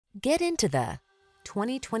Get into the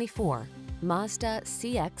 2024 Mazda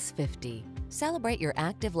CX-50. Celebrate your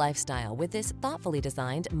active lifestyle with this thoughtfully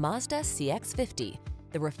designed Mazda CX-50,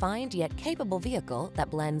 the refined yet capable vehicle that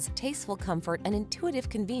blends tasteful comfort and intuitive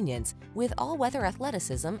convenience with all-weather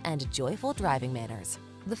athleticism and joyful driving manners.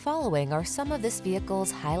 The following are some of this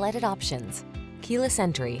vehicle's highlighted options: keyless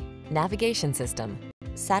entry, navigation system,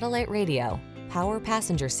 satellite radio, power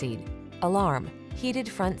passenger seat, alarm, heated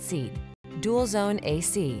front seat, dual zone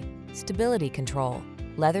AC, stability control,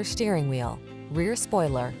 leather steering wheel, rear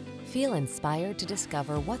spoiler. Feel inspired to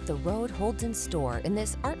discover what the road holds in store in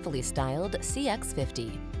this artfully styled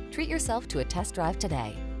CX-50. Treat yourself to a test drive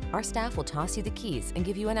today. Our staff will toss you the keys and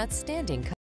give you an outstanding